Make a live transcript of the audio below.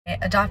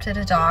adopted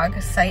a dog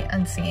sight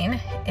unseen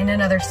in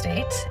another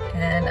state,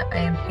 and I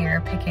am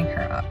here picking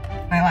her up.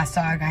 My last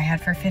dog I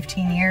had for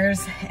 15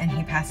 years, and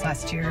he passed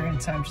last year,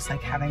 and so I'm just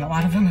like having a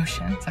lot of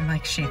emotions. I'm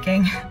like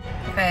shaking.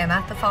 Okay, I'm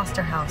at the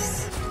foster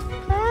house.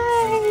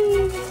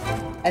 Hi!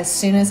 As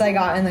soon as I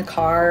got in the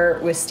car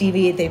with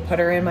Stevie, they put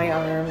her in my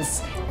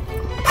arms.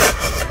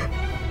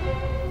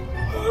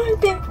 Hi,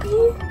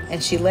 baby.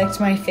 And she licked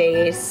my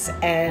face,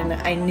 and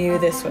I knew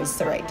this was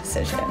the right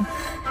decision.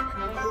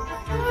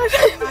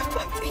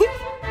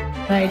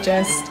 And I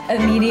just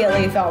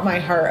immediately felt my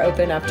heart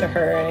open up to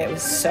her, and it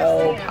was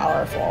so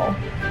powerful.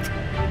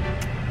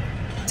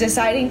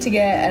 Deciding to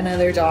get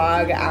another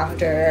dog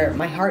after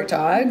my heart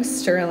dog,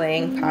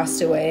 Sterling,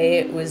 passed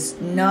away was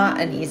not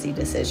an easy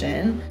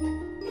decision.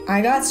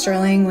 I got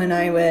Sterling when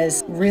I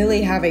was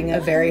really having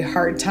a very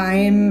hard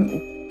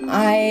time.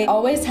 I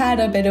always had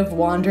a bit of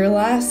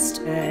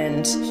wanderlust,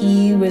 and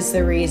he was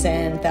the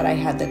reason that I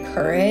had the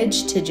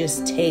courage to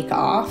just take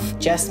off,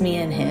 just me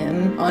and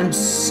him, on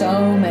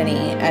so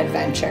many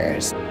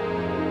adventures.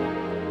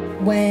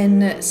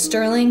 When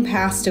Sterling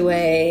passed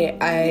away,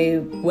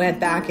 I went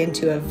back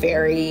into a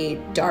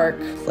very dark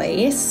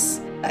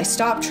place. I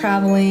stopped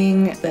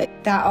traveling, but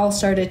that all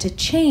started to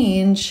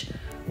change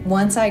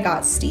once I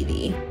got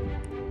Stevie.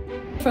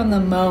 From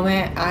the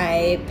moment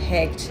I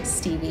picked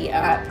Stevie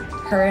up,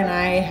 her and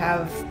I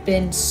have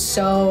been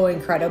so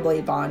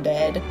incredibly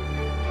bonded.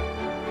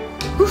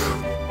 Whew.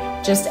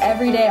 Just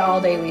every day, all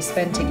day we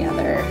spend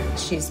together.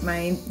 She's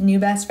my new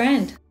best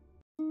friend.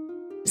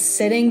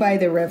 Sitting by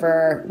the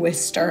river with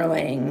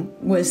Sterling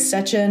was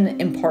such an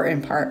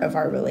important part of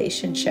our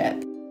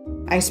relationship.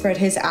 I spread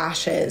his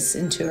ashes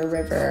into a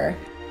river.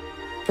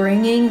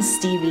 Bringing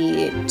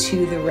Stevie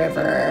to the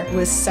river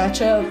was such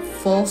a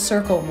full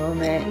circle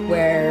moment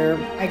where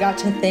I got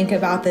to think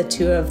about the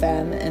two of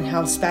them and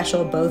how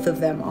special both of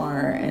them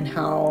are and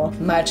how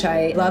much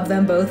I love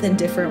them both in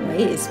different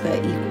ways, but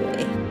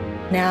equally.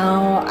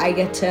 Now I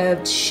get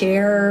to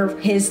share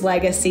his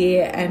legacy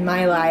and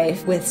my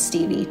life with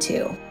Stevie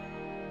too.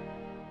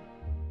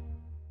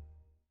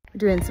 We're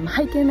doing some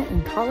hiking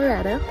in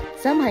Colorado.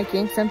 Some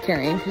hiking, some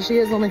carrying, because she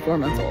is only 4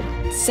 months old.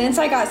 Since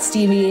I got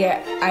Stevie,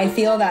 I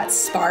feel that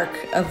spark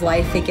of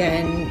life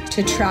again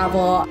to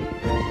travel.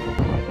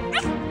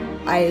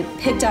 I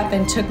picked up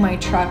and took my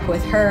truck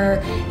with her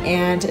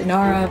and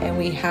Nara, and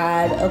we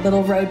had a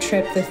little road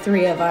trip, the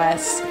three of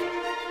us.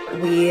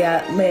 We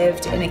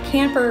lived in a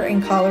camper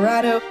in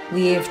Colorado.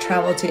 We've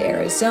traveled to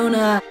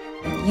Arizona,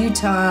 and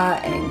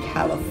Utah, and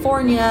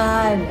California,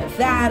 and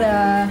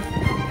Nevada,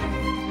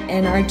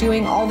 and are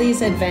doing all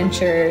these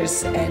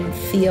adventures and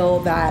feel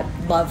that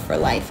love for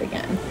life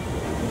again.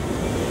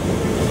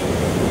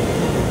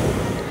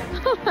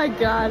 Oh my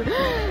God.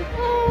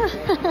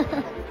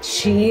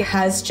 She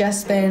has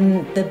just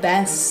been the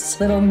best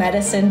little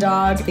medicine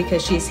dog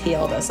because she's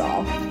healed us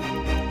all.